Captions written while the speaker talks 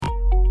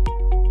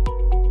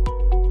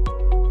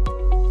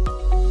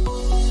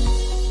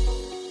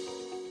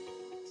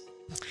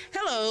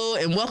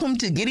welcome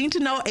to Getting to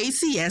Know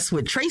ACS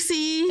with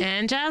Tracy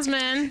and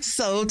Jasmine.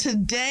 So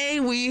today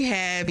we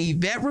have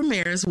Yvette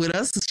Ramirez with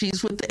us.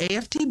 She's with the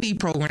AFTB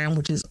program,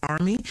 which is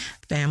Army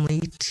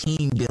Family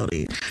Team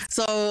Building.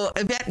 So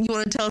Yvette, you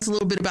want to tell us a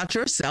little bit about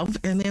yourself,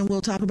 and then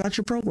we'll talk about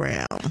your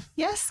program.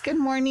 Yes, good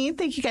morning.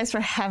 Thank you guys for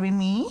having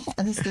me.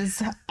 This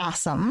is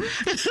awesome.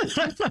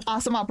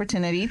 Awesome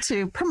opportunity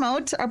to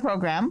promote our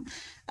program.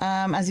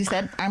 As you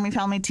said, Army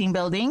Family Team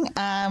Building.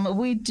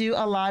 We do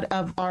a lot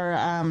of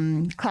our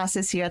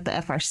classes here at the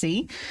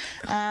FRC.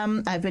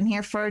 I've been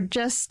here for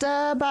just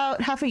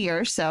about half a year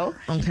or so.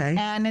 Okay.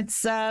 And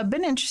it's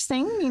been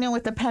interesting,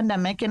 with the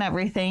pandemic and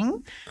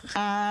everything.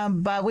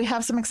 But we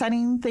have some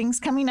exciting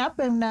things coming up,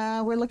 and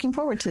we're looking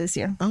forward to this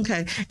year.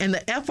 Okay. And the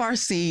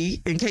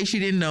FRC, in case you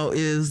didn't know,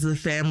 is the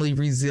Family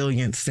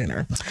Resilience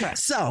Center. Correct.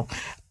 So,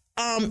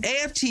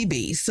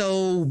 AFTB.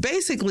 So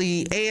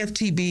basically,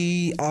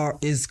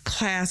 AFTB is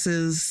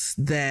classes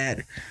that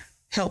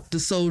help the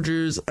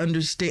soldiers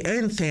understand,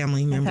 and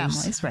family members,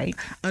 families, right,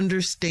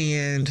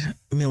 understand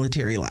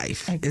military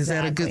life. Exactly. Is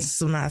that a good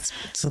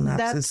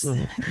synopsis?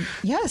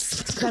 Yes,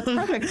 that's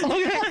perfect.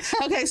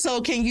 Okay.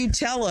 So can you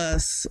tell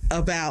us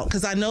about,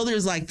 because I know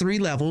there's like 3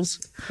 levels.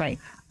 Right.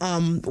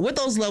 What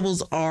those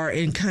levels are,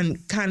 and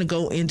kind of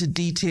go into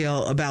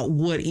detail about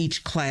what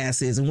each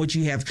class is and what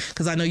you have.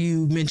 Because I know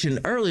you mentioned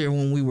earlier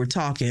when we were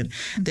talking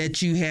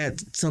that you had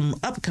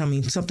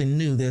something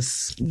new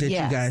that you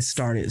guys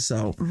started.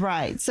 So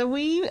right. So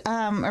we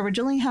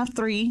originally have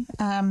 3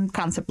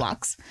 concept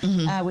blocks.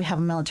 Mm-hmm. We have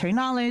military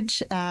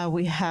knowledge,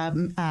 we have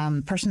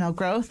personnel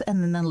growth,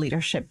 and then the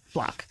leadership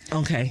block.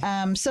 Okay.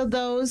 So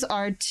those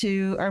are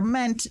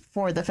meant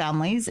for the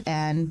families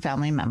and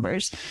family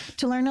members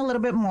to learn a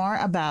little bit more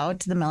about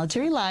the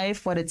military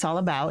life, what it's all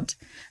about,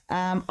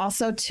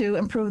 also to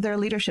improve their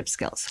leadership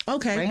skills.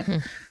 Okay.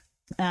 Right?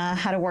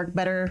 How to work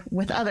better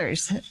with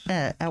others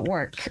at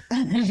work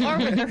or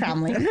with their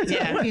family.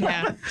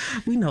 Yeah.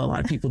 We know a lot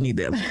of people need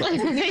that.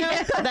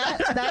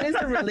 That is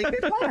a really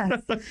good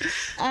class.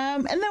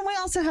 And then we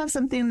also have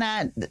something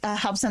that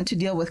helps them to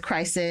deal with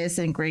crisis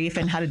and grief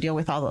and how to deal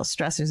with all those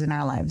stressors in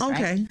our lives.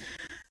 Okay. Right?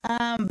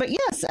 But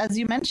yes, as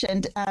you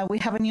mentioned, we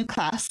have a new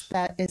class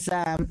that is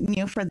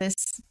new for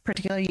this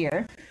particular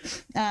year.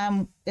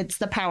 It's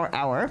the Power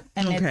Hour,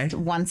 and it's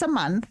once a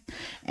month,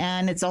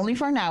 and it's only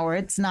for an hour.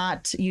 It's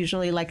not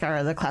usually like our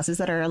other classes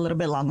that are a little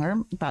bit longer,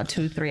 about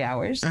 2-3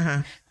 hours.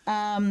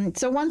 Uh-huh.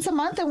 So once a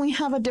month, and we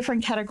have a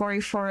different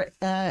category for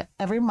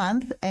every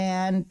month,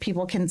 and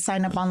people can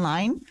sign up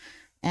online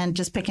and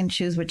just pick and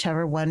choose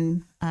whichever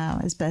one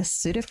is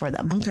best suited for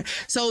them. Okay.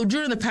 So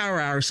during the Power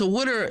Hour, so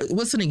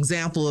what's an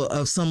example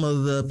of some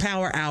of the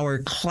Power Hour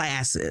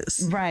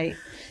classes? Right.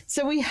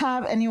 So we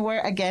have anywhere,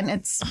 again,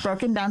 it's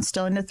broken down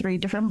still into 3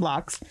 different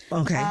blocks.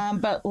 Okay.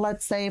 But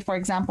let's say, for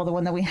example, the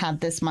one that we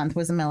had this month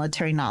was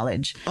military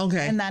knowledge.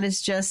 Okay. And that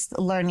is just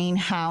learning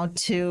how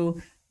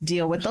to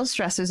deal with those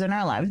stressors in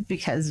our lives,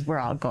 because we're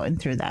all going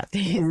through that.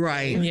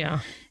 Right.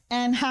 Yeah.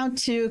 And how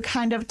to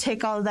kind of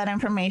take all of that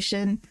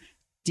information,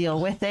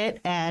 deal with it,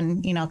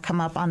 and,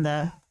 come up on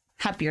the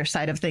happier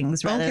side of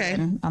things rather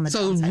than on the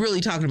downside. So really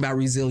talking about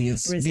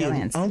resilience.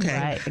 Resilience. Okay.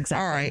 Right, exactly.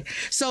 All right.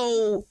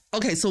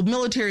 So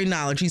military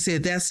knowledge, you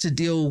said that's to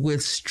deal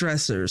with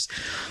stressors.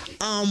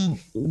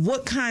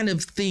 What kind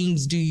of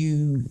things do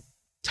you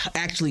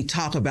actually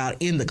talk about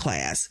in the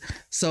class?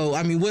 So,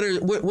 I mean,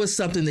 what's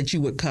something that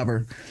you would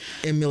cover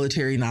in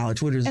military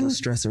knowledge? What is a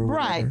stressor?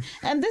 Right.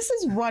 And this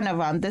is one of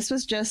them. This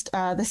was just,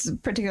 this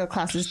particular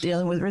class is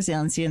dealing with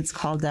resiliency, and it's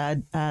called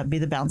Be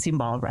the Bouncing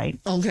Ball, right?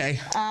 Okay.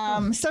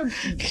 So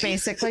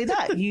basically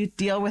that, you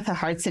deal with a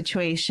hard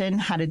situation,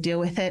 how to deal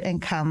with it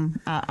and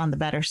come on the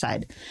better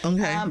side.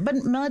 Okay. But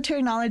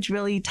military knowledge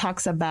really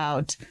talks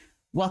about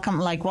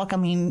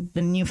welcoming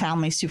the new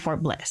families to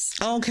Fort Bliss.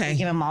 Okay.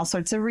 Give them all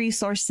sorts of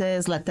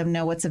resources, let them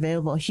know what's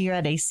available here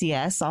at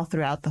ACS all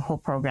throughout the whole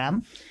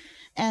program.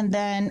 And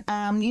then,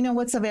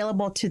 what's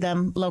available to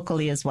them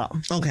locally as well.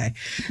 Okay.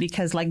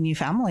 Because like new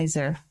families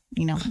are,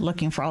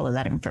 looking for all of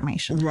that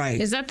information. Right.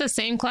 Is that the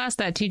same class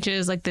that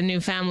teaches like the new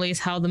families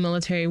how the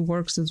military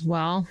works as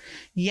well?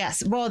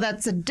 Yes. Well,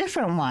 that's a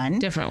different one.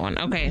 Different one.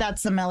 Okay.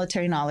 That's the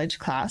military knowledge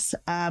class.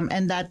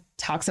 And that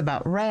talks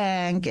about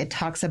rank. It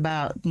talks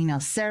about,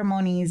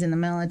 ceremonies in the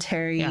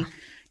military. Yeah.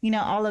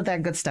 All of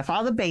that good stuff,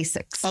 all the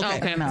basics.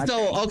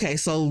 Okay.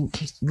 So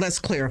let's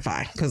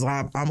clarify, because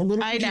I'm a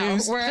little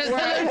confused.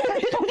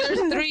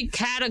 There's 3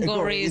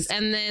 categories,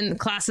 and then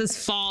classes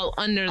fall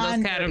under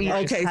those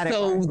categories. Okay,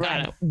 so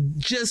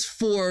just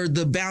for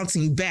the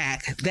bouncing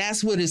back,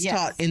 that's what is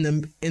taught in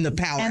the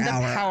Power Hour. And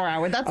the Power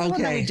Hour. That's the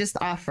one that we just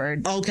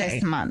offered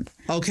this month.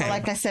 Okay. So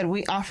like I said,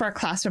 we offer a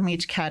class from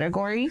each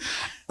category.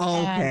 Okay.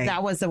 And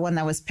that was the one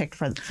that was picked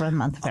for the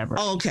month of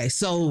February. Okay.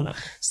 So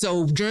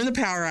during the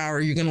Power Hour,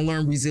 you're going to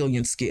learn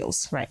resilience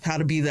skills. Right. How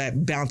to be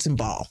that bouncing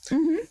ball.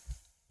 Mm-hmm.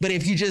 But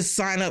if you just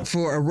sign up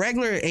for a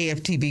regular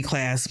AFTB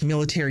class,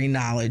 military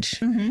knowledge,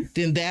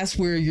 then that's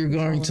where you're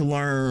going to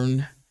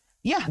learn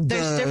Yeah,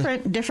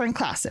 there's different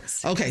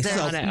classes. Okay,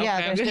 so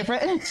there's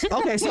different.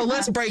 Okay, so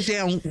let's break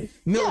down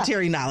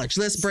military knowledge.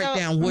 Let's break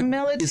down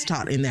what is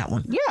taught in that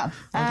one. Yeah,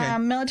 okay.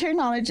 Military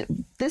knowledge.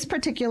 This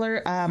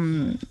particular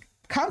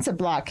concept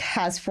block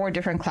has 4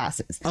 different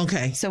classes.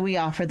 Okay, so we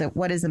offer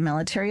what is a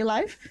military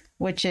life,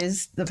 which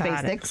is the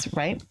basics,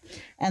 right?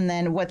 And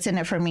then what's in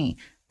it for me.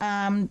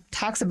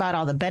 Talks about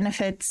all the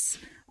benefits,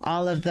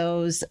 all of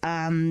those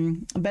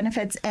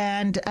benefits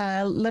and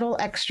little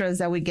extras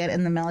that we get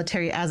in the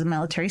military as a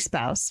military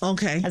spouse,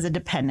 as a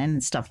dependent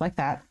and stuff like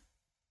that.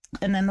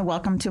 And then the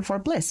Welcome to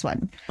Fort Bliss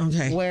one,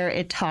 where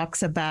it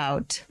talks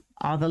about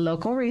all the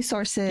local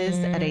resources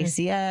at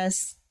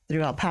ACS,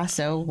 through El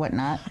Paso,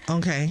 whatnot.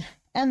 Okay.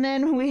 And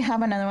then we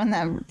have another one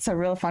that's a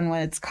real fun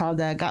one. It's called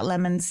Got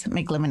Lemons,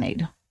 Make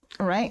Lemonade.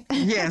 Right?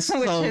 Yes.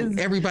 So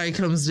everybody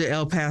comes to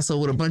El Paso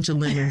with a bunch of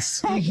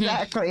lemons.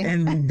 Exactly.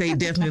 And they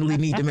definitely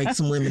need to make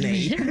some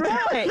lemonade.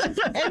 Right.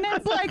 And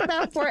it's like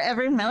that for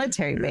every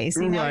military base.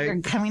 You know,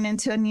 you're coming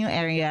into a new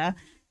area.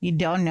 You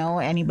don't know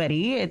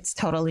anybody. It's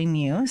totally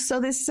new. So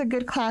this is a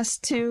good class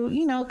to,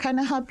 you know, kind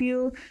of help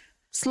you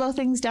slow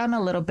things down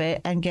a little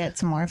bit and get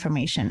some more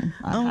information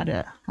on how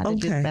to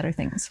do better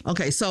things.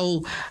 Okay.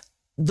 So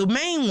the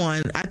main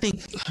one, I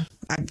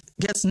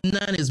guess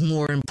none is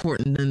more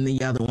important than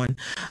the other one.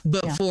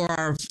 But for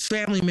our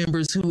family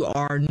members who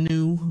are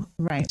new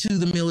to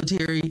the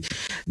military,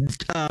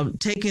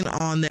 taking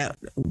on that,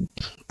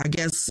 I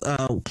guess,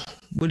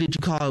 what did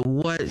you call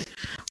it?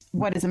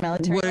 What is a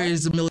military life? What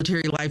is a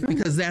military life?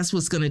 Because that's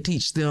what's going to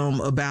teach them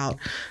about.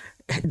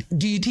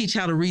 Do you teach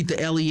how to read the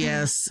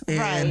LES?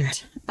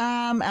 Right.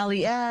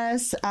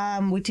 LES.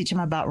 We teach them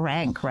about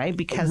rank, right?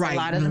 Because a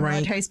lot of the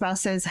military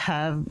spouses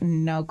have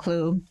no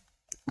clue.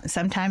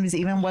 Sometimes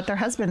even what their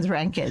husband's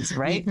rank is,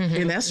 right?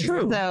 And that's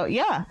true. So,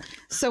 yeah.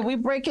 So we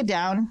break it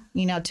down,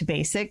 you know, to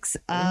basics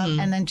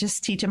and then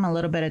just teach them a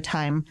little bit of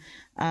time.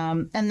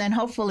 And then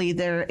hopefully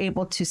they're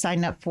able to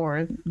sign up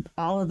for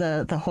all of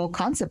the whole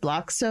concept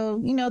block.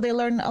 So, you know, they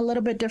learn a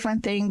little bit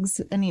different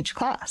things in each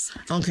class.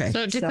 Okay.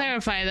 So to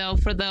clarify, though,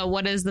 for the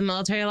what is the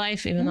military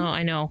life, even though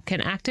I know, can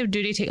active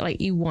duty take like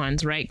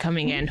E1s, right,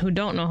 coming in who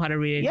don't know how to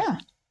read an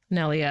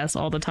LES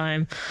all the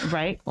time?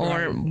 Right.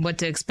 Or what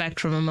to expect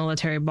from a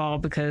military ball,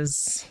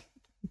 because...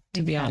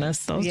 To be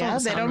honest, those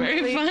don't sound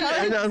very fun.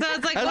 So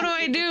it's like, what do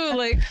I do?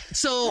 Like,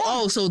 so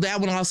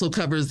that one also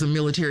covers the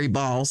military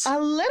balls. A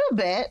little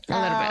bit.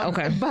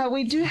 Okay. But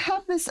we do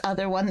have this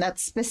other one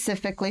that's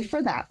specifically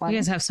for that one. You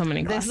guys have so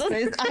many classes.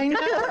 I know.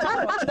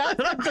 That's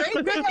the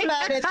great thing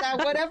about it, that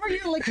whatever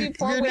you're looking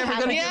for, you're never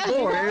going to get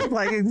bored.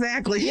 Like,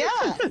 exactly.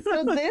 Yeah.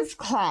 So this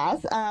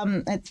class,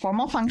 it's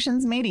Formal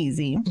Functions Made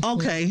Easy.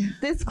 Okay.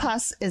 This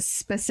class is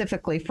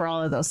specifically for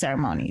all of those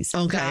ceremonies.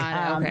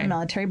 Okay.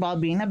 Military ball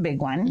being a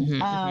big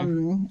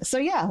one. So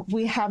yeah,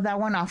 we have that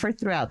one offered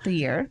throughout the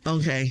year.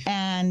 Okay.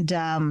 And,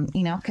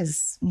 you know,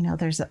 because, you know,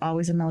 there's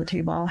always a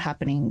military ball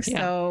happening. Yeah.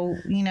 So,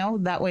 you know,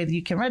 that way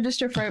you can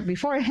register for it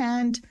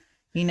beforehand,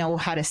 you know,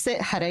 how to sit,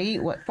 how to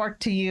eat, what fork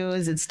to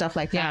use and stuff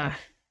like that.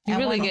 You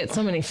really get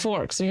so many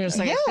forks. You're just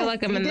like, I feel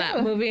like I'm in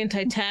that movie in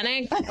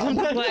Titanic. I'm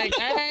like,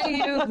 I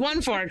use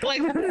one fork.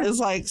 Like, it's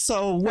like,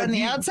 so what? On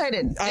the outside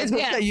in. I was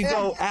going to say you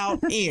go out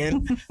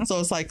in.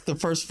 So it's like the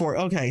first fork.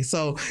 Okay.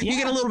 So you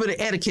get a little bit of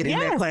etiquette in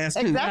that class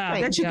too.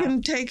 Exactly. That you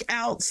can take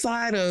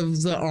outside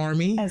of the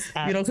Army.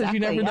 You know, because you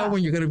never know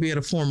when you're going to be at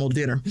a formal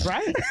dinner.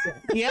 Right.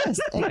 Yes,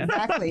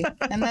 exactly.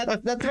 And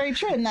that's very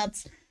true. And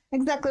that's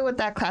exactly what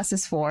that class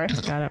is for.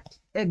 Got it.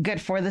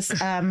 Good for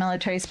the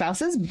military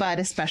spouses, but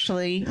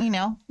especially, you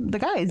know, the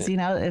guys, you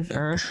know,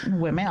 or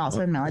women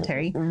also in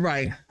military.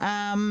 Right.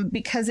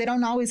 Because they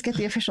don't always get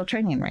the official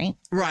training, right?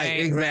 Right,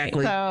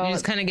 exactly. So, you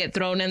just kind of get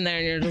thrown in there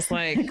and you're just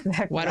like,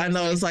 what? I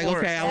know, it's like,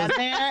 okay.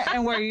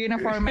 And wear your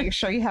uniform, make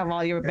sure you have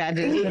all your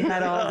badges and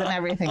medals and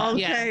everything.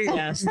 Okay.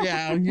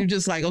 Yeah. You're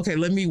just like, okay,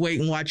 let me wait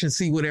and watch and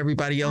see what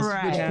everybody else,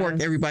 which fork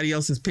everybody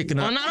else is picking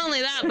up. Well, not only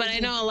that, but I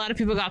know a lot of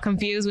people got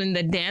confused when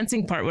the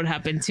dancing part would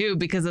happen too,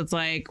 because it's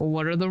like,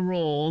 what are the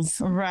rules?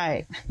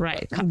 Right.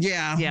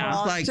 Yeah.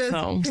 Well, like,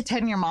 just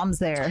pretend your mom's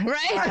there.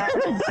 Right.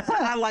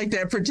 I like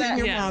that. Pretend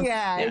your mom.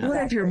 Yeah.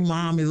 What if your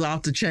mom is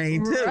off the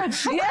chain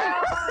too?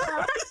 Yeah.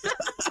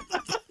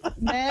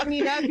 Then,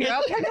 you know, if you're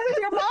okay with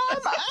your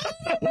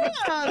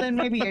mom, then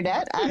maybe your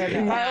dad. I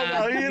don't know. I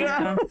don't know, you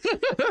know.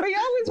 But you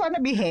always want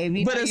to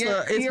behave. But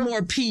it's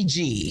more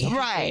PG.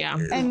 Right. Yeah.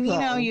 And, you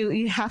know,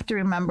 you have to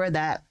remember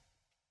that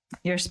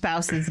your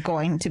spouse is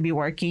going to be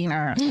working,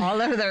 or all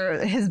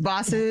of his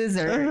bosses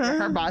or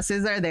her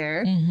bosses are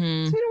there. So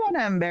you don't want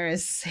to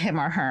embarrass him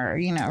or her,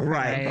 you know.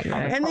 Right.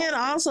 And then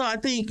also, I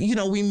think, you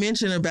know, we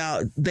mentioned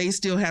about they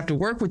still have to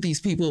work with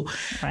these people.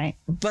 Right.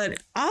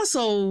 But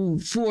also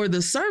for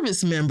the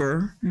service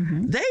member,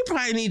 they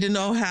probably need to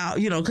know how,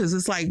 you know, because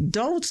it's like,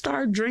 don't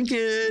start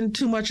drinking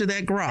too much of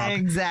that grog.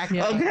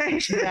 Exactly.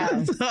 Okay.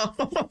 Yeah.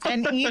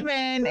 And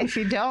even if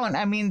you don't,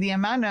 I mean, the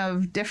amount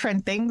of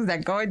different things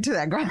that go into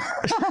that grog.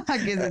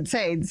 is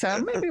insane.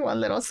 So maybe one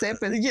little sip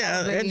is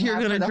if you're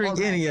going to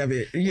drink any of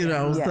it, you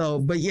know. Yes. So,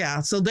 but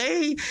so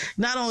they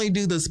not only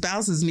do the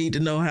spouses need to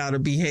know how to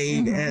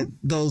behave at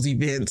those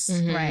events,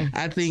 right?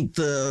 I think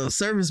the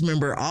service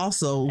member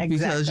also,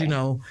 because you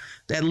know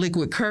that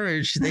liquid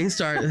courage, they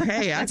start,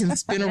 hey, I can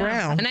spin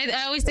around. And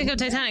I always think of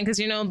Titanic because,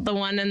 you know, the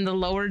one in the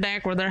lower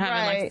deck where they're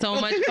having like so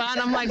much fun.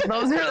 I'm like,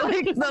 those are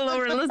like the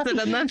lower listed.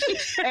 And then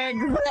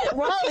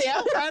well, yeah,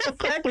 that's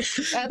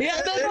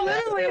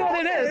literally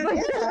what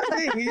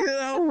it is. You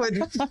know, but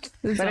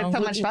it's so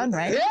much fun,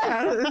 right?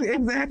 Yeah,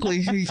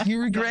 exactly.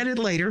 You regret it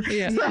later.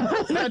 Yeah.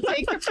 So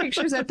take the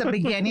pictures at the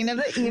beginning of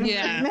the evening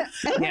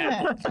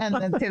and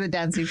then to the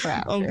dancing for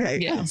after. Okay.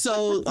 Yeah.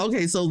 So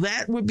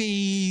that would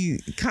be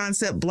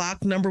concept block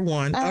number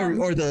 1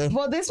 or the.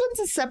 Well, this one's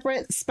a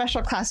separate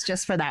special class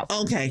just for that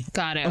one. Okay.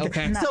 Got it.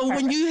 Okay. So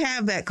when you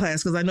have that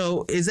class, because I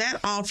know, is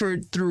that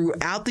offered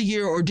throughout the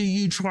year, or do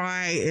you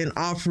try and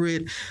offer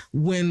it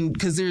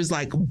because there's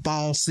like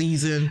ball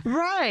season?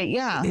 Right.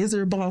 Yeah. Is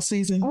there a ball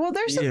season? Well,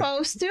 they're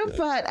supposed to,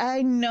 but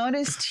I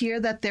noticed here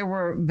that they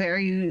were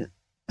very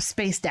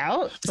spaced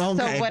out. Okay.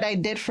 So what I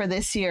did for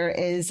this year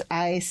is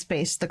I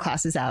spaced the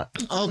classes out.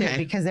 Okay.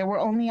 Because they were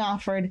only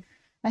offered,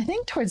 I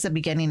think, towards the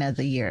beginning of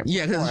the year.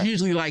 Yeah, because it's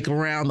usually like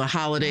around the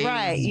holidays.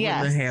 Right,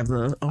 yeah. They have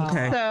the,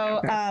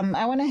 So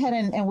I went ahead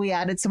and we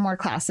added some more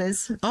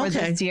classes for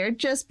this year,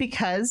 just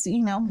because,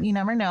 you know, you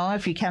never know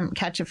if you can't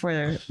catch it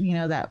for, you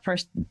know, that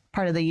first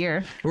part of the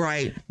year.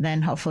 Right.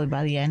 Then hopefully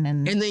by the end.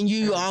 And then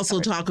you also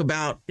talk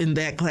about in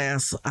that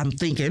class, I'm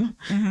thinking,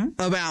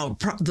 about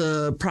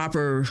the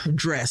proper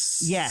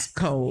dress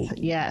code.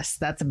 Yes,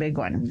 that's a big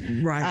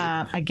one.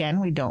 Right. Again,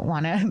 we don't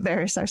want to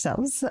embarrass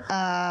ourselves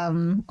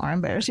or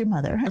embarrass your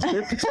mother. But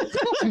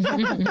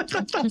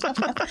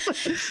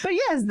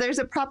yes, there's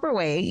a proper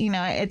way. You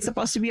know, it's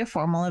supposed to be a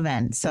formal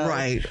event. So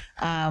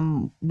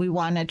we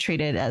want to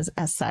treat it as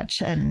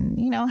such and,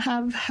 you know,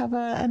 have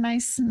a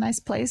nice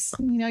place.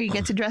 You know, you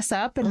get to dress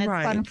up and it's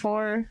fun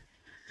for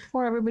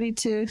everybody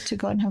to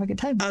go and have a good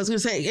time. I was going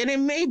to say, and it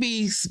may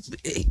be,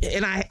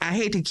 and I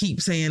hate to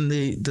keep saying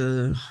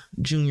the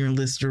junior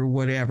enlisted or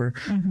whatever,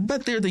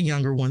 but they're the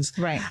younger ones.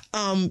 Right.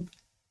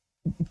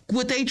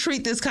 Would they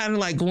treat this kind of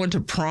like going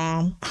to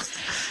prom?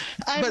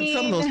 I mean,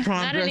 some of those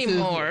prom not dresses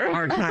anymore.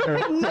 are kind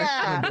of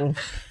questionable.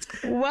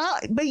 Well,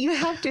 but you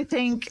have to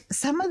think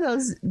some of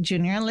those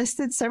junior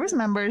enlisted service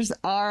members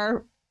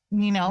are,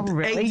 you know,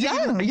 really 18,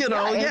 young. You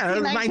know,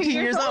 18, 19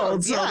 years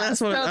old. So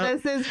that's what. So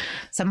this is.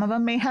 Some of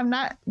them may have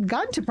not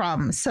gone to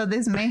prom, so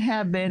this may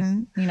have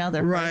been, you know,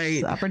 their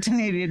first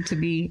opportunity to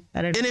be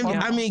at a.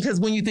 I mean, because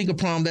when you think of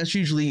prom, that's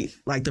usually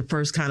like the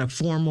first kind of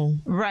formal.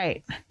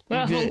 Right.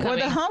 Well,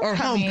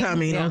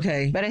 homecoming. Yeah.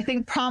 Okay. But I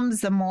think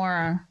prom's the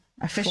more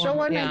official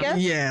one, I guess.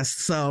 Yes.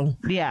 So.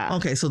 Yeah.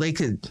 Okay. So they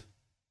could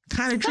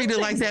kind of treat it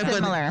like that,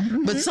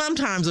 but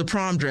sometimes a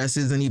prom dress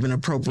isn't even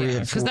appropriate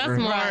because that's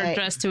more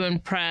dressed to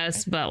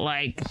impress, but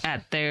like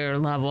at their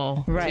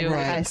level,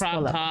 right.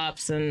 Crop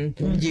tops and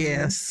So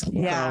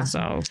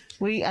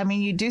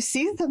you do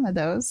see some of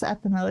those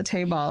at the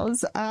military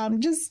balls.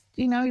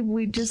 You know,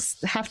 we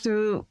just have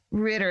to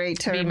reiterate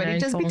to everybody,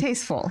 just be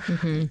tasteful.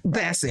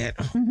 That's it.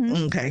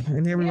 Okay.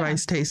 And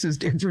everybody's taste is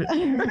different.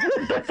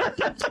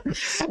 That's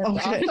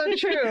also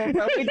true,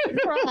 but we do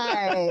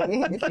try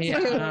to, you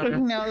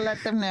know,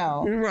 let them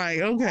know.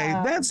 Right. Okay.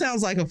 That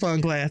sounds like a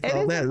fun class. It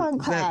is a fun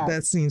class.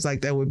 That seems like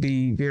that would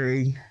be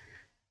very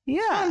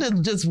fun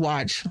to just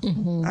watch.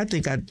 I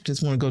think I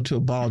just want to go to a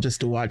ball just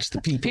to watch the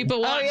people.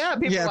 People watch.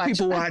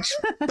 People watch.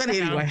 But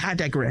anyway, I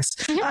digress.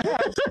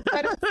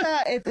 But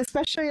it's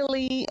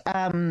especially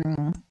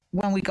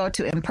when we go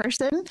to in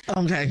person,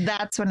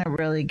 that's when it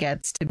really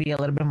gets to be a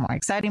little bit more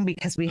exciting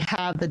because we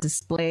have the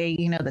display,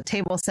 you know, the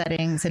table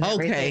settings and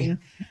everything.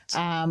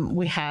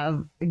 We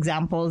have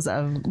examples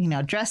of, you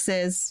know,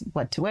 dresses,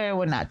 what to wear,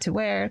 what not to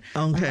wear.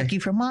 I'm looking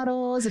for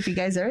models if you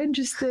guys are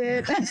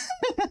interested. I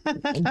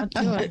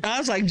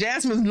was like,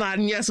 Jasmine's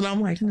nodding yes, and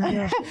I'm like, no.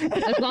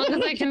 As long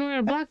as I can wear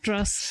a black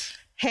dress.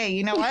 Hey,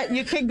 you know what?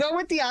 You can go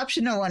with the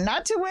optional one,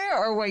 not to wear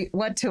or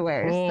what to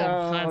wear. Oh,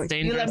 so that's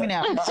dangerous. You let me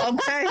know.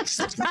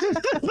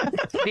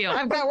 Okay.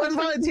 I've got one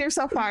volunteer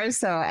so far,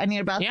 so I need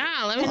about. Yeah,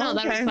 let me know.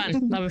 That'd be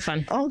fun. That'd be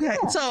fun. Okay.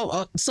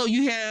 Yeah. So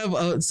you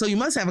have, so you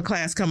must have a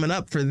class coming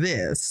up for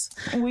this.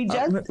 We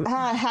just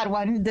had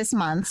one this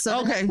month.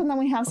 So the next one that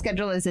we have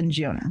scheduled is in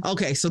June.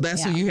 Okay. So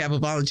that's so you have a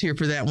volunteer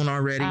for that one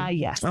already?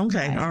 Yes.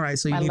 Okay. All right.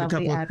 So you need a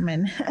couple.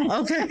 admin.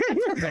 Okay.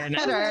 Very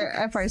nice.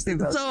 Our first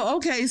student.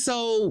 So,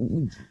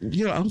 so,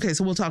 you know,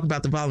 so we'll talk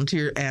about the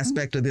volunteer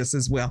aspect of this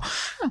as well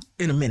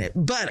in a minute.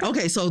 But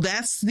so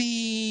that's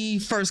the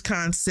first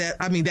concept.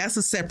 I mean, that's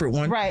a separate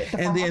one. Right.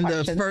 And then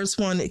the first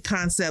one,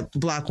 concept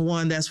block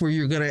 1, that's where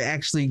you're going to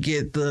actually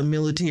get the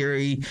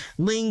military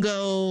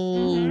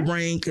lingo,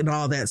 rank, and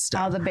all that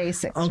stuff. All the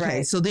basics. Okay.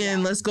 Right. So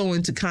then let's go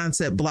into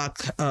concept block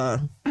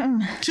 2.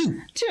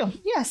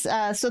 Yes.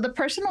 So the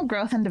personal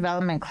growth and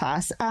development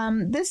class,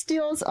 this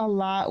deals a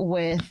lot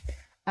with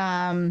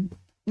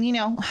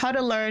how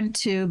to learn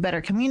to better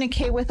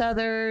communicate with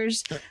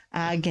others,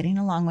 getting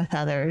along with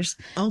others.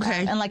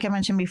 Okay. And like I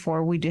mentioned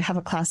before, we do have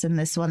a class in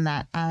this one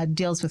that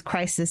deals with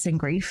crisis and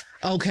grief.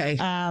 Okay.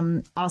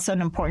 Also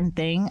an important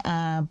thing,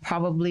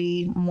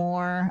 probably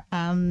more,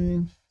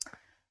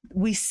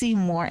 we see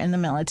more in the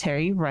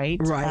military, right?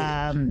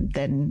 Right.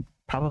 Than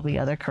probably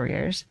other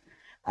careers.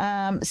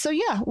 So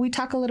we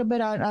talk a little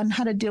bit on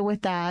how to deal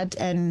with that,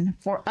 and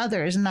for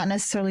others, not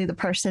necessarily the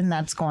person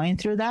that's going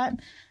through that,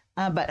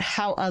 but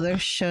how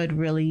others should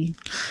really,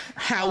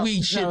 how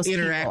we should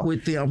interact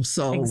with them.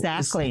 So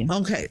exactly.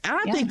 Okay.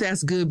 I think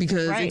that's good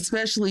because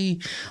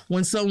especially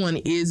when someone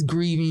is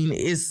grieving,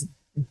 it's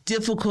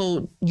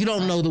difficult. You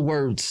don't know the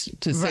words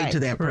to say to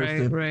that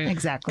person. Right.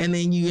 Exactly. And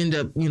then you end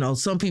up,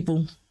 some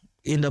people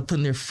end up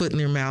putting their foot in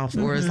their mouth,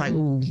 or it's like,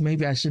 ooh,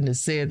 maybe I shouldn't have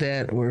said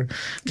that, or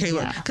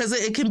because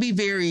it can be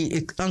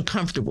very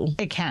uncomfortable.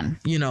 It can.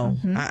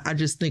 I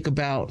just think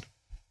about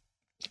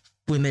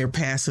when they're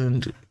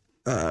passing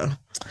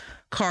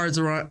cards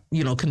around,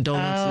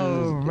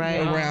 condolences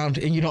around,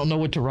 and you don't know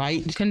what to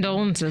write.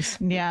 Condolences.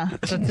 Yeah.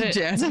 That's it.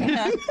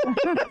 Yeah.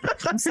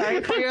 I'm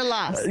sorry for your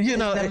loss.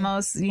 The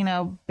most,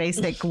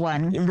 basic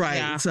one. Right.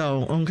 Yeah.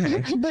 So,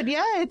 okay. But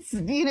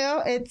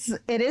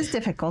it is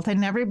difficult,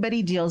 and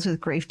everybody deals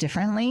with grief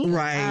differently.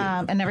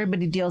 Right. And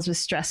everybody deals with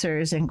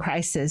stressors and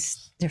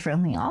crisis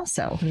differently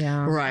also.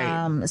 Yeah.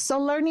 Right. So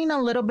learning a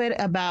little bit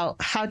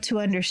about how to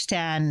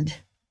understand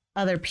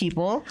other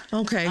people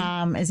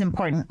is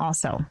important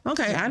also.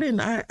 Okay. I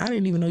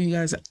didn't even know you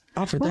guys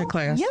offered that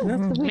class. Yeah,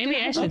 maybe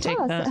I should take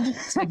that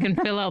so I can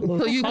fill out those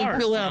cards. So you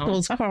can fill out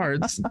those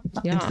cards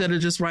instead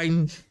of just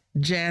writing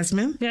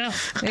Jasmine. Yeah.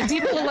 If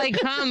people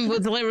come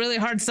with really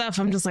hard stuff,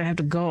 I'm just like, I have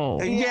to go.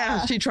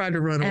 Yeah. She tried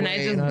to run away. And I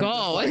just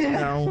go.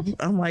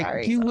 I'm like,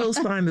 sorry. You will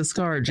sign this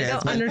card, Jasmine. I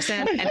don't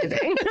understand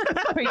anything.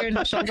 Put your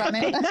initials on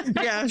it.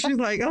 Yeah. She's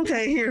like,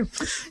 okay, here.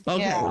 Okay.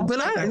 Yeah. But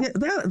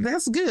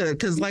that's good.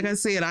 Cause like I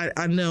said,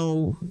 I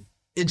know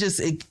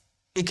it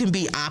can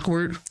be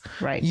awkward.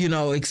 Right.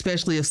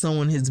 Especially if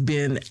someone has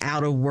been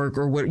out of work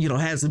or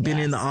hasn't been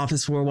in the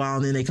office for a while,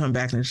 and then they come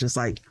back and it's just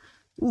like,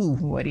 ooh,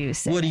 what do you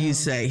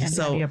say?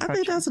 So I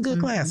think that's a good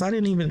class. I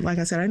didn't even, like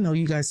I said, I didn't know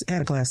you guys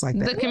had a class like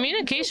that. The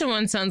communication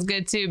one sounds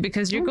good too,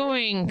 because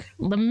the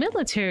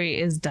military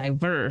is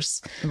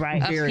diverse.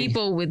 Right. Of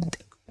people with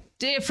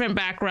different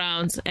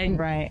backgrounds, and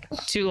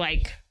to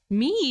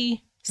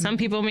me, some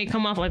people may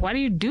come off like, why do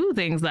you do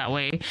things that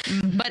way?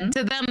 Mm-hmm. But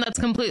to them, that's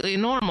completely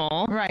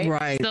normal.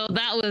 Right. So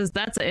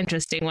that's an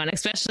interesting one,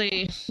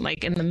 especially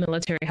in the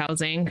military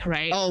housing,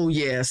 right? Oh,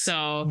 yes.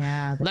 So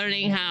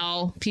learning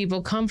how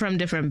people come from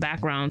different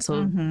backgrounds.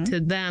 So to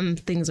them,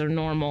 things are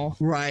normal.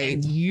 Right.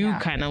 And you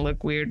kind of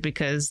look weird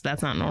because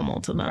that's not normal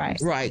to them.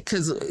 Right.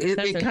 Because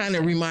it kind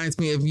of reminds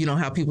me of,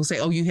 how people say,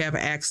 oh, you have an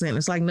accent.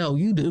 It's like, no,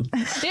 you do.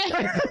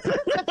 Yeah.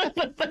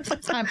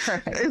 I'm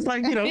perfect. It's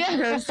like,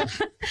 because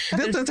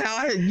this is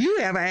how you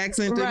have an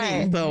accent to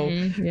me.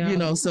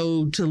 So,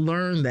 so to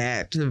learn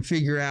that, to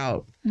figure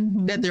out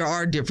that there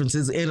are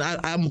differences. And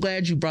I'm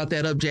glad you brought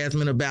that up,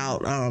 Jasmine,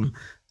 about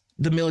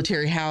the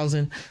military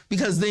housing,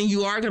 because then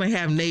you are going to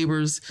have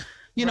neighbors,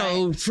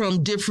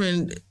 from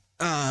different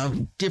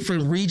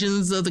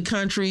regions of the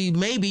country,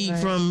 maybe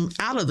from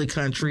out of the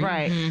country,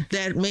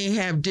 that may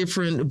have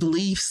different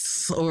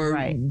beliefs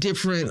or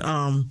different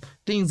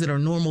things that are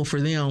normal for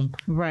them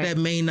that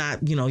may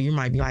not, you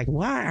might be like,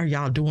 why are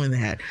y'all doing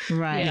that?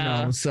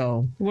 Right.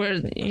 So.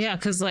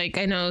 Because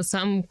I know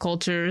some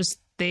cultures,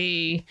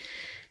 they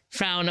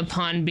frown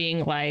upon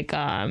being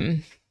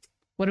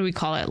what do we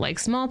call it?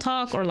 Small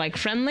talk or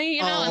friendly,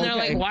 and they're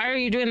like, why are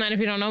you doing that if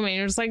you don't know me? And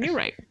you're just like, you're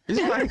right.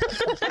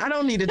 I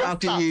don't need to talk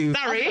to you.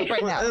 Sorry.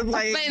 Right now.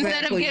 But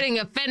instead of getting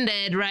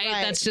offended,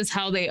 that's just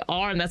how they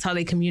are, and that's how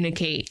they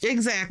communicate.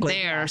 Exactly.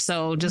 There.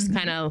 So just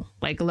kind of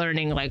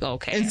learning,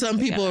 okay. And some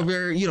people are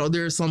very,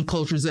 there are some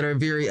cultures that are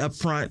very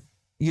upfront.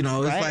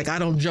 It's like, I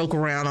don't joke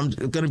around. I'm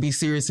going to be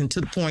serious and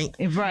to the point.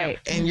 Right.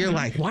 And you're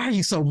like, why are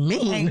you so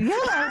mean?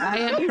 I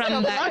am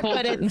from that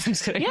culture.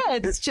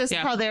 It's just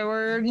how they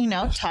were,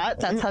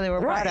 taught. That's how they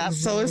were brought up.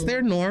 So it's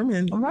their norm,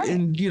 and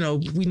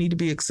we need to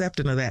be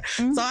accepting of that.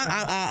 So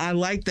I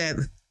like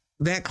that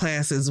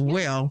class as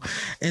well.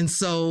 And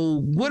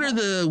so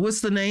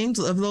what's the names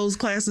of those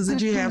classes that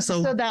you have?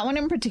 So that one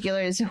in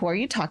particular is Who Are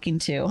You Talking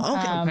To?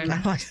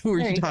 Okay. Who are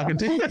you talking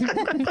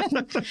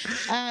to?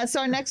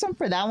 So our next one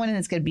for that one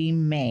is going to be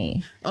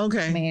May.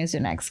 Okay. May is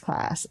your next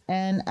class.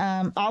 And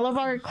all of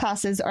our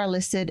classes are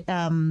listed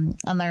on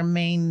our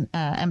main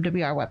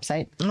MWR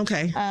website.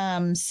 Okay.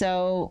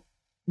 So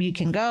you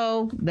can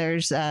go.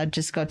 There's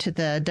just go to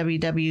the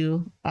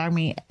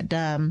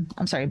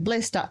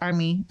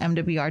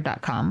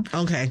bliss.armymwr.com.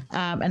 Okay.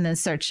 And then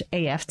search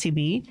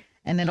AFTB,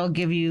 and it'll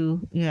give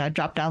you a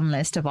drop down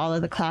list of all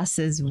of the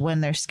classes,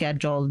 when they're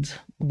scheduled,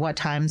 what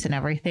times, and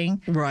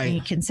everything. Right. And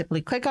you can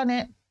simply click on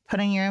it, put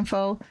in your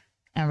info,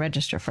 and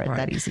register for it.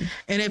 That easy.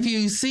 And if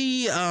you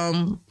see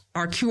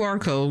our QR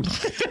code.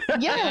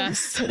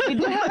 Yes, we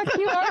do have a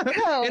QR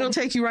code. It'll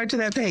take you right to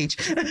that page.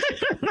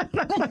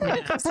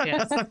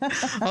 Yes.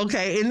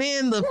 Okay. And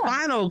then the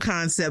final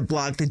concept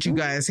block that you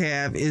guys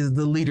have is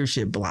the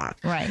leadership block.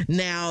 Right.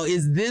 Now,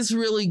 is this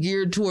really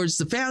geared towards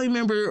the family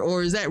member,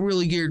 or is that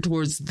really geared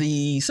towards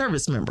the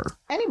service member?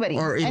 Anybody.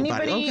 Or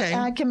anybody.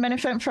 Okay. Can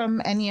benefit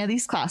from any of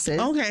these classes.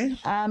 Okay.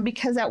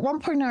 Because at one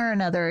point or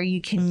another,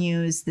 you can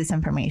use this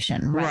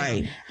information.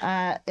 Right.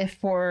 If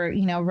for,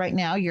 right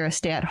now you're a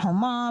stay-at-home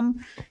mom,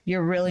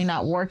 you're really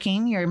not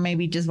working, you're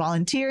maybe just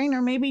volunteering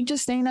or maybe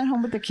just staying at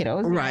home with the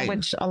kiddos, right,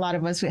 which a lot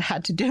of us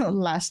had to do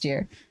last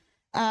year.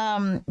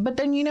 But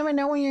then you never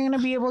know when you're going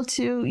to be able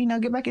to,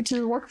 get back into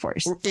the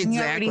workforce. Exactly. And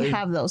you already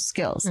have those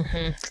skills.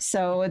 Mm-hmm.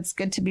 So it's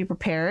good to be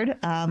prepared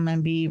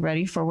and be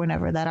ready for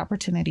whenever that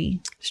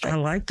opportunity strikes. I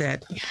like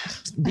that.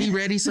 Be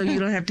ready so you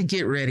don't have to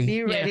get ready.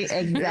 Be ready. Yeah.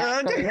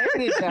 Exactly.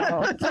 There you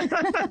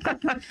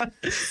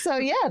go. So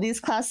yeah, these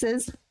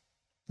classes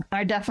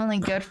are definitely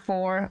good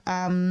for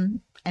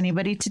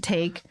anybody to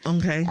take.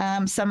 Okay.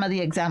 Some of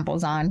the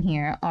examples on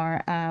here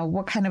are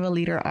what kind of a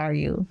leader are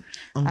you?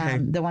 Okay.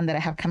 The one that I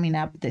have coming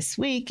up this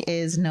week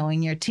is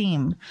knowing your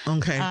team.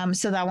 Okay.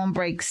 So that one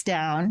breaks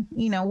down,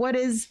 what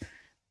is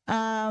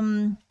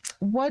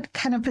what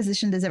kind of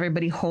position does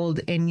everybody hold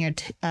in your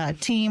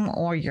team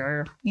or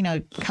your,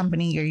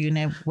 company, your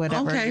unit,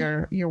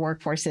 whatever your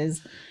workforce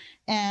is.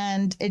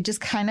 And it just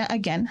kind of,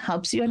 again,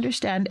 helps you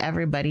understand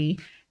everybody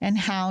and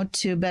how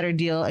to better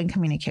deal and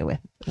communicate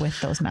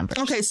with those members.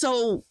 Okay,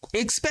 so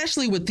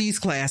especially with these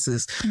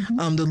classes,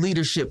 the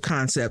leadership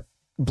concept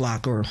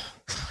block or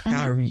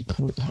however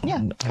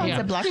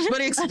concept block.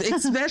 But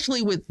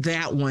especially with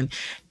that one,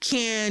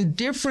 can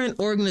different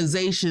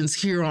organizations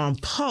here on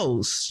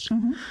post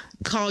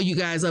call you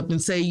guys up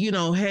and say,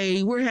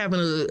 hey, we're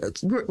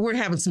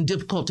having some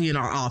difficulty in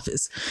our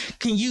office.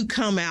 Can you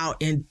come out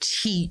and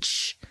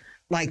teach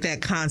like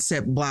that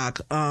concept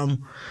block,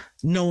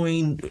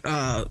 knowing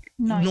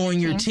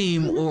your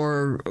team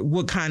or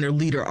what kind of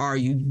leader are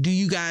you? Do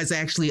you guys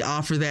actually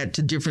offer that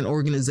to different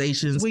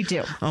organizations? We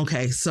do.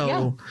 Okay.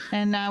 So,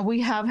 and we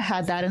have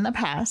had that in the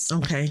past.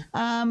 Okay.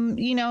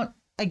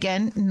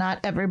 Again, not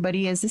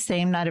everybody is the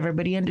same. Not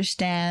everybody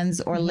understands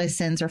or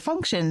listens or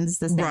functions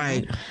the same.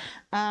 Right.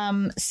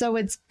 So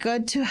it's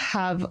good to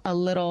have a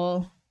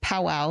little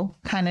powwow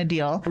kind of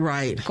deal,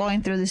 right?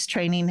 Going through this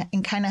training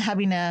and kind of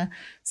having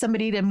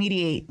somebody to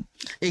mediate,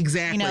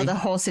 exactly, the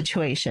whole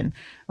situation.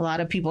 A lot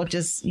of people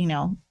just,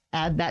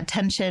 add that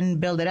tension,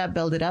 build it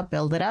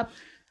up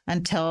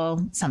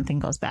until something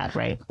goes bad,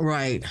 right?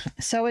 Right.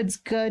 So it's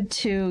good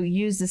to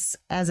use this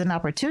as an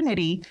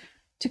opportunity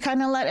to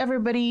kind of let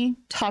everybody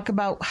talk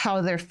about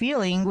how they're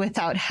feeling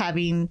without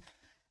having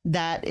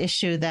that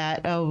issue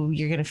that,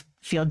 you're going to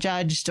feel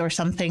judged or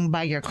something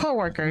by your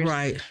coworkers.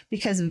 Right.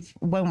 Because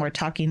when we're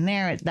talking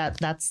there,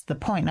 that's the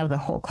point of the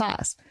whole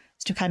class,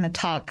 is to kind of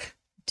talk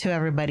to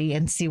everybody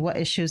and see what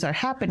issues are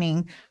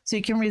happening so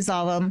you can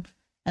resolve them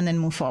and then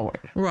move forward.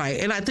 Right.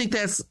 And I think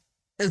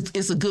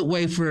it's a good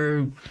way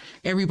for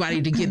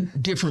everybody to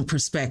get different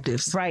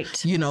perspectives.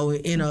 Right. In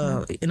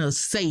a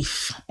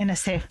safe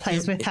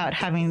place without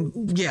having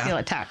feel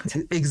attacked.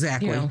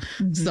 Exactly. Yeah.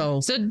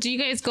 So do you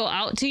guys go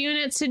out to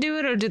units to do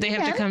it, or do they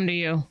have to come to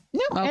you?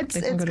 No,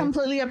 it's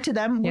completely up to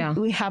them. Yeah.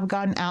 We have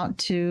gone out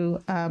to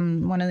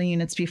one of the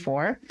units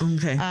before.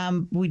 Okay.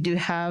 We do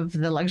have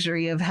the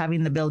luxury of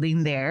having the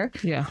building there.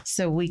 Yeah.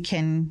 So we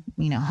can,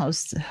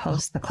 host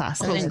the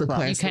class.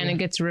 You kind of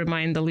get to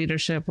remind the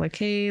leadership, like,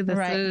 hey,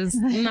 this is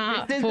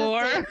not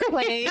for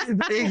place.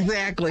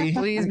 Exactly.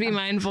 Please be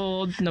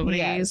mindful. Nobody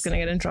is going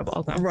to get in trouble.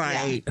 Okay.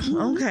 Right.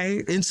 Yeah.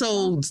 Okay. And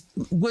so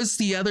what's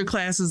the other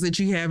classes that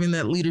you have in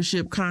that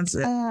leadership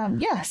concept?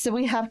 So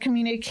we have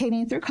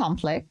communicating through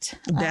conflict.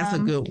 That's a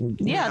good one.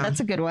 Yeah, that's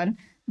a good one.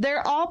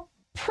 They're all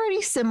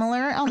pretty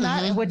similar on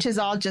that, which is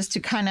all just to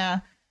kind of,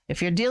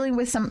 if you're dealing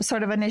with some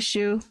sort of an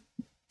issue,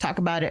 talk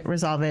about it,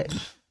 resolve it,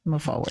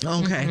 move forward.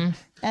 Okay.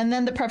 And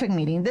then the perfect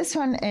meeting. This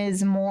one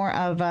is more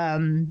of,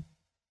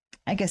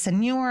 I guess, a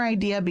newer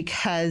idea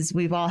because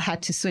we've all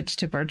had to switch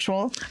to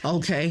virtual.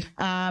 Okay.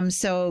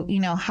 So,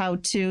 how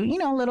to,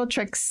 little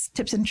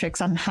tips and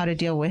tricks on how to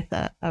deal with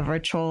a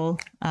virtual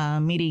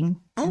meeting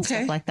and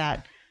stuff like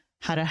that.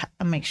 How to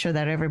make sure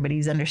that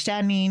everybody's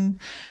understanding.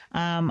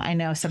 I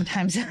know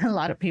sometimes a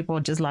lot of people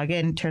just log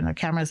in, turn their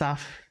cameras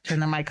off, turn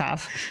their mic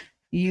off.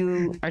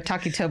 You are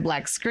talking to a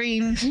black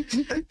screen,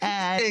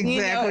 and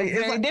it's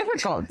very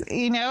difficult.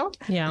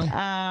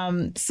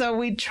 Yeah. So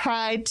we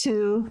try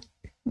to,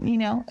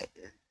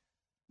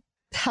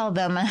 tell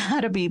them how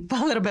to be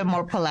a little bit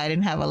more polite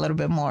and have a little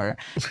bit more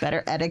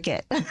better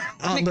etiquette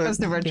when it comes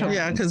to virtual.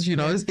 Yeah, because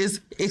it's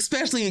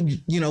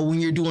especially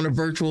when you're doing a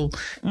virtual,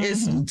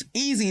 it's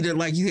easy to,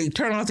 like you say,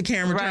 turn off the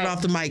camera, turn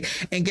off the mic,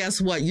 and guess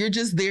what? You're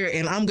just there,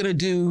 and I'm gonna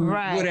do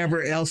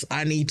whatever else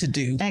I need to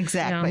do.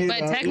 Exactly. Yeah.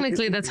 But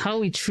technically, that's how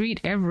we treat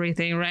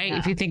everything, right? Yeah.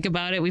 If you think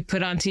about it, we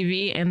put on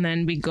TV and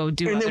then we go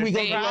do. And then we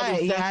go.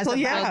 So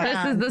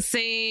this is the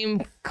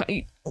same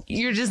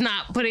you're just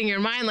not putting your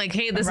mind like,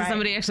 hey, this is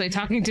somebody actually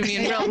talking to me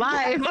in real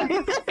life.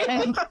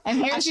 and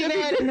here she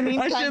did. In the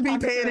meantime, I should be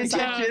paying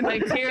attention.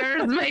 Like,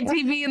 here's my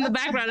TV in the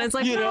background. It's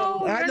like, I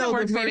know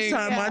the first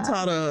time I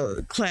taught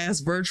a class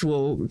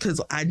virtual,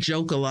 because I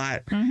joke a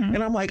lot,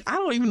 and I'm like, I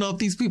don't even know if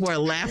these people are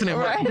laughing at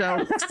my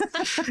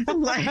jokes.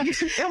 I'm like,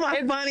 am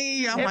I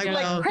funny? I'm it's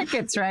like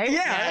crickets, right?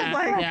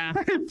 Yeah.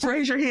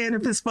 Raise your hand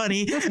if it's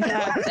funny.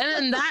 Yeah.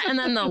 And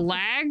then the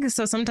lag.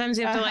 So sometimes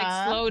you have to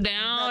like slow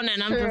down,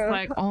 and I'm just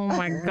like, oh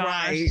my gosh.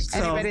 Right. So,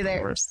 anybody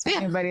there?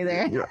 Anybody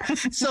there? Yeah.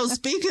 So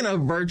speaking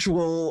of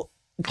virtual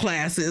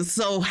classes,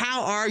 so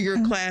how are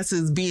your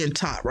classes being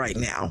taught right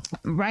now?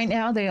 Right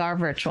now they are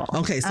virtual.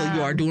 Okay, so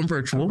you are doing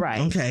virtual.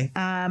 Right. Okay.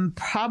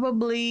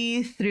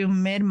 Probably through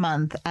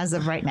mid-month as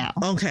of right now.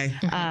 Okay.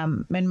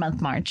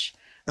 Mid-month March.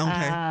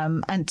 Okay.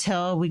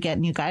 Until we get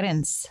new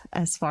guidance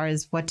as far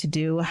as what to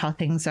do, how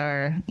things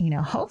are,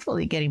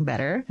 hopefully getting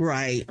better.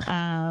 Right.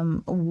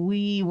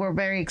 We were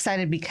very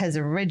excited because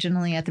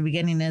originally at the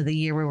beginning of the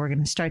year, we were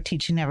going to start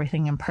teaching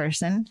everything in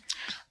person.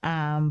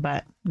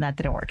 But that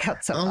didn't work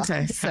out so well.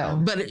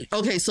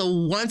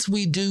 So once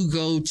we do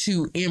go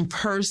to in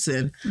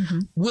person,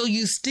 will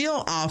you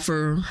still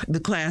offer the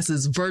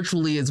classes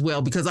virtually as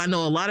well? Because I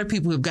know a lot of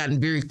people have gotten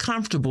very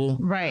comfortable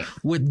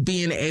with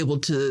being able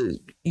to,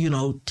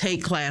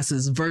 take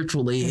classes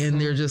virtually, and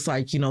they're just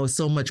like, it's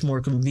so much more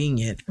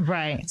convenient.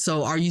 Right.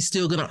 So are you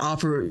still going to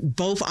offer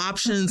both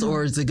options,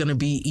 or is it going to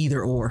be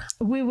either or?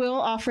 We will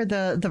offer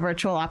the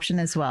virtual option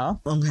as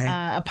well. Okay.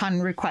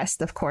 Upon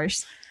request, of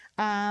course.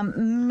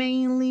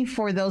 Mainly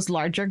for those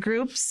larger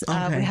groups. We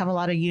have a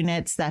lot of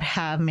units that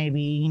have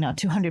maybe,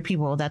 200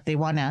 people that they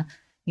want to,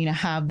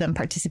 have them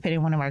participate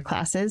in one of our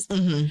classes.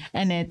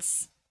 And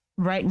it's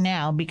right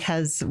now,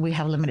 because we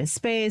have limited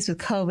space with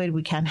COVID,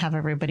 we can't have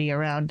everybody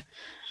around.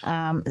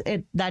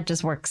 That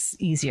just works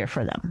easier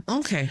for them.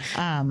 Okay.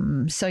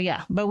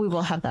 But we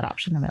will have that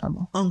option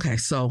available. Okay.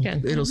 So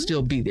it'll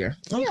still be there.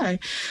 Okay.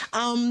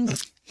 And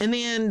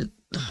then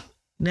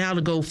now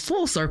to go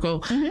full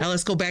circle, now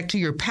let's go back to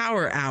your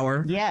power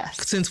hour.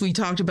 Yes. Since we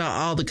talked about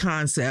all the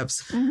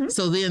concepts.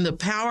 So then the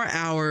power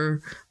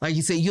hour, like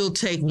you said, you'll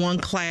take one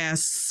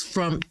class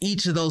from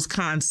each of those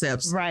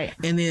concepts. Right.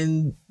 And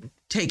then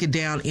take it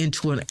down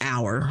into an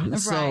hour. Right.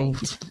 So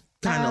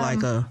kind of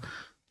like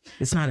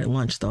it's not at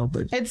lunch though,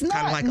 but it's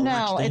not. Like a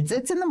lunch thing.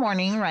 It's in the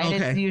morning, right?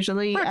 Okay. It's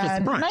usually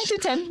 9 to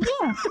 10.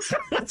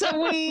 Yeah.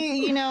 So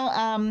we,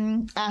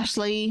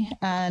 Ashley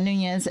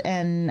Nunez,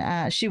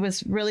 and she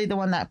was really the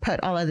one that put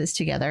all of this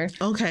together.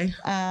 Okay.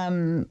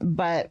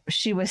 But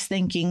she was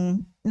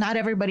thinking not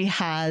everybody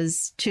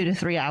has 2 to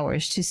 3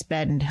 hours to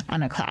spend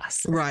on a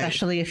class, right?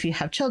 Especially if you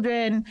have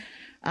children.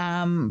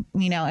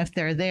 If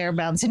they're there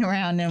bouncing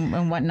around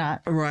and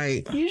whatnot.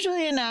 Right.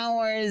 Usually an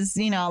hour is,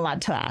 a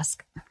lot to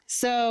ask.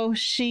 So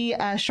she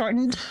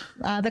shortened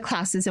the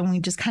classes, and we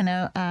just kind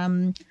of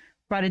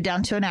brought it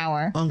down to an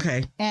hour.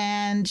 Okay.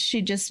 And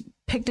she just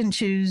picked and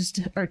chose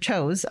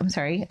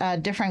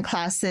different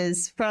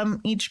classes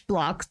from each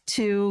block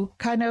to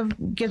kind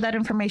of give that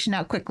information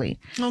out quickly.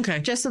 Okay.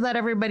 Just so that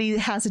everybody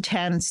has a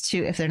chance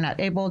to, if they're not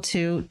able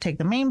to take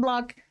the main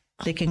block,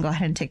 they can go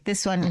ahead and take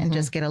this one and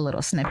just get a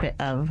little snippet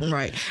of.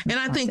 Right. And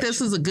I think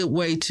this is a good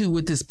way too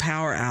with this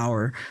power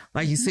hour.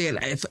 Like you said,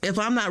 if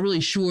I'm not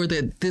really sure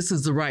that this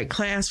is the right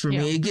class for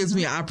me, it gives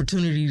me an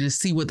opportunity to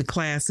see what the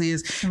class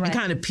is and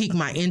kind of pique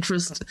my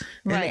interest.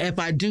 Right. And if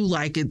I do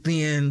like it,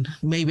 then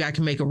maybe I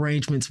can make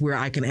arrangements where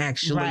I can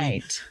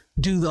actually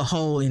do the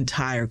whole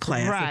entire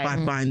class if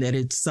I find that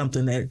it's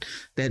something that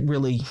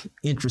really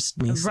interests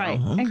me. So,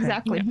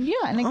 exactly. Yeah,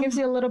 and it gives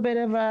you a little bit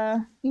of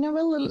a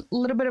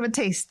little bit of a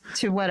taste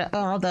to what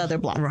all the other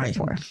blocks are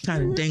for.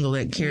 Kind of dangle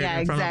that carrot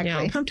in front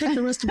of me. Come take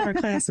the rest of our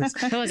classes.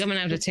 I feel like I'm gonna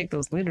have to take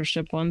those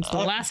leadership ones. The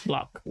last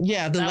block.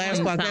 Yeah, the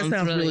last block. That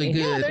sounds really good.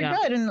 Yeah, they're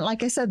good, and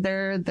like I said,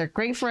 they're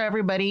great for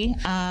everybody.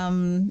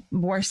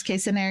 Worst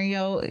case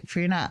scenario, if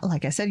you're not,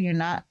 like I said, you're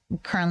not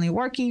currently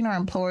working or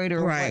employed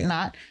or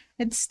whatnot.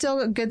 It's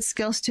still good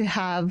skills to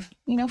have,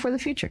 for the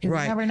future,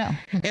 because you never know.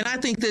 And I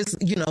think this,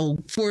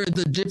 for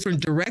the different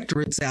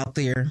directorates out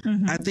there,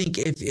 I think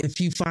if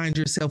you find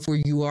yourself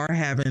where you are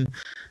having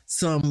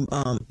some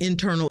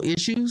internal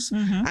issues,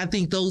 I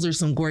think those are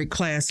some great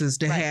classes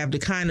to have to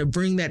kind of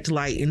bring that to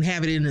light and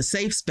have it in a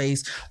safe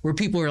space where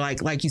people are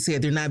like you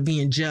said, they're not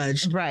being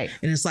judged. Right.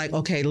 And it's like,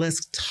 okay,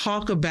 let's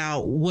talk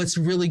about what's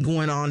really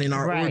going on in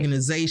our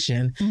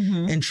organization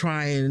and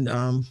try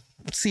and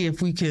see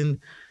if we can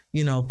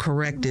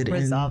correct it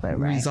resolve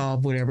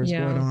whatever's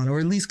going on,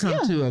 or at least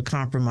come to a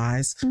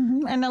compromise.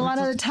 And a lot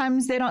of the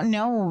times they don't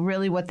know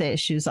really what the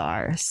issues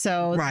are.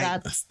 So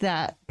that's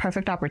that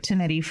perfect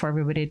opportunity for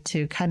everybody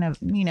to kind of,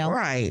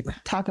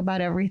 talk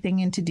about everything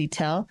into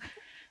detail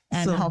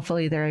And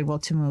hopefully they're able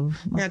to move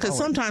yeah, because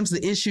forward. sometimes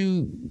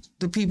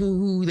the people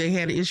who they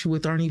had an issue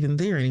with aren't even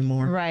there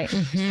anymore. Right.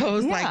 Mm-hmm. So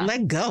it's like,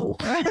 let go.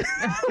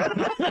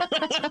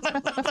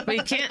 But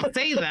you can't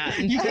say that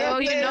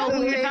until you know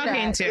who you're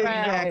talking to. Right.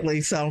 Exactly.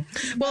 So,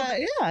 well,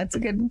 yeah, it's a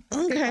good.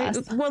 Okay.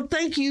 Good well,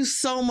 thank you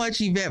so much,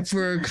 Yvette,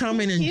 for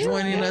coming and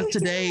joining us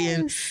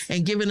today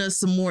and giving us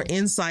some more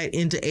insight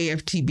into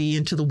AFTB,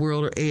 into the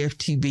world of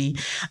AFTB.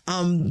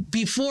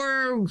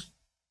 Before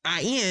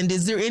I end,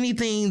 is there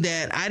anything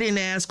that I didn't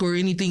ask or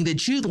anything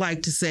that you'd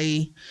like to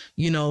say,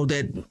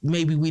 that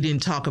maybe we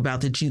didn't talk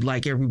about that you'd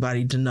like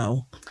everybody to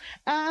know?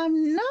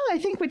 No, I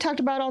think we talked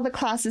about all the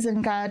classes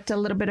and got a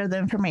little bit of the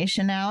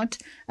information out.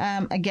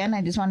 Again,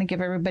 I just want to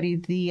give everybody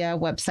the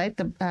website,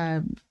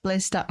 the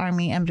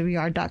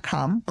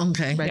bliss.armymwr.com.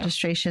 Okay.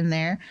 Registration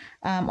there.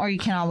 Or you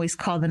can always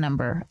call the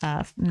number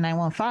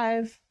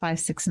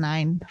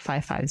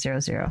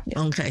 915-569-5500.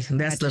 Okay.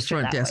 That's the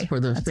front desk for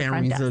the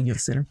Family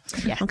Resilience Center.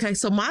 Yeah. Okay.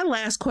 So my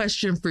last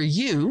question for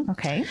you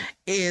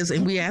is,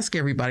 and we ask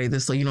everybody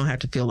this so you don't have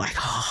to feel like,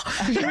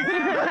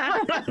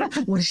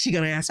 what is she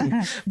going to ask me?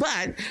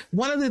 But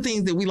one of the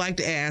things that we like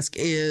to ask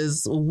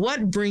is,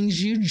 what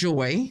brings you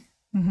joy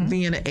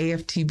being an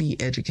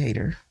AFTB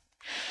educator?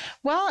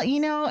 Well,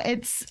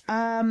 it's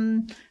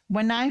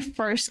when I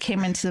first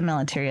came into the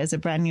military as a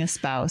brand new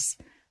spouse,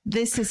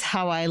 this is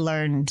how I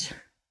learned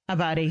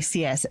about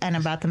ACS and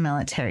about the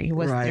military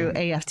was through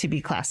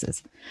AFTB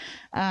classes.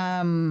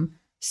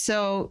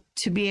 So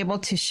to be able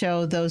to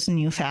show those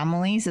new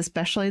families,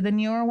 especially the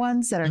newer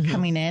ones that are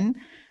coming in,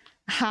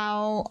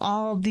 how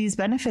all of these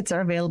benefits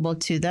are available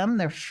to them.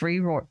 They're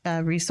free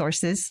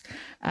resources,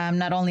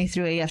 not only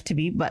through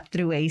AFTB, but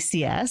through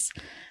ACS.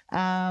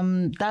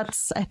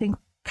 That's, I think,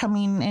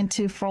 coming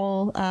into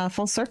full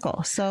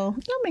circle. So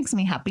that makes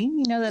me happy,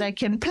 that I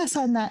can pass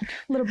on that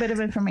little bit of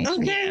information.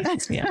 Okay.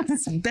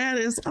 Yes. That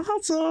is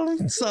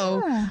awesome.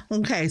 So,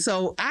 okay.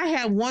 So I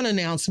have one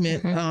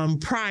announcement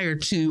prior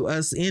to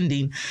us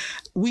ending.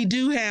 We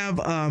do have,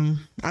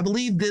 I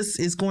believe this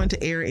is going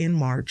to air in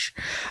March.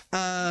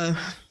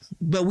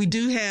 But we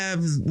do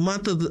have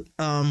month of the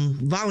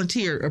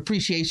Volunteer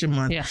Appreciation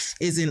Month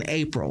is in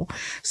April.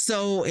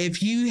 So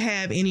if you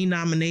have any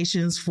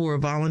nominations for a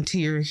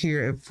volunteer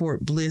here at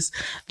Fort Bliss,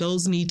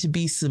 those need to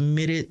be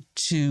submitted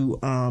to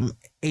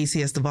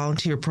ACS, the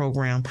volunteer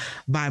program,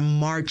 by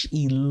March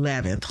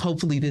 11th.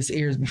 Hopefully this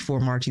airs before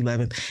March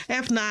 11th.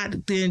 If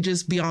not, then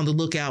just be on the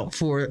lookout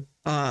for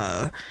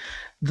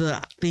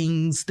the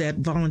things that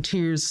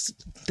volunteers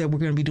that we're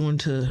going to be doing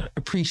to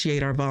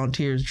appreciate our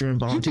volunteers during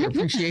Volunteer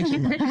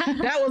Appreciation Month.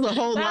 That was a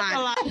whole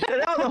lot.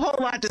 That was a whole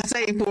lot to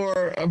say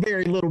for a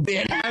very little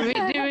bit. Are we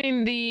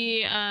doing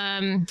the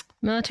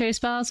military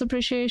spouse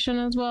appreciation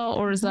as well,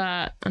 or is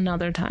that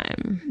another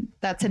time?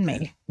 That's in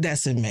May.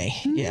 That's in May.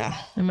 Yeah.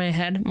 In my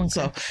head. Okay.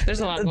 So there's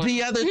a lot.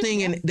 The other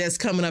thing that's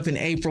coming up in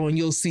April, and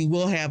you'll see,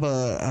 we'll have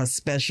a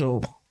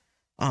special.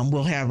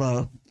 We'll have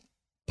a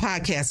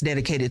podcast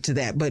dedicated to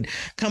that. But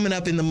coming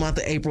up in the month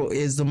of April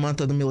is the month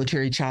of the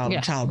military child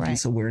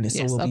abuse awareness.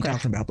 So we'll be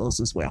talking about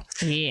those as well.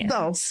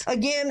 Yeah. So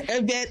again,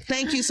 Yvette,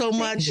 thank you so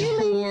much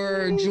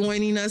for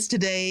joining us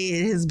today.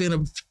 It has been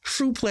a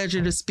true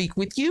pleasure to speak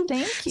with you.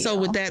 Thank you. So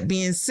with that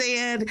being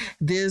said,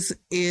 this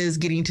is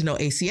Getting to Know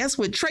ACS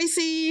with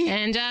Tracy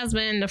and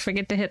Jasmine. Don't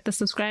forget to hit the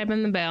subscribe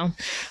and the bell.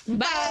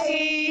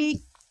 Bye.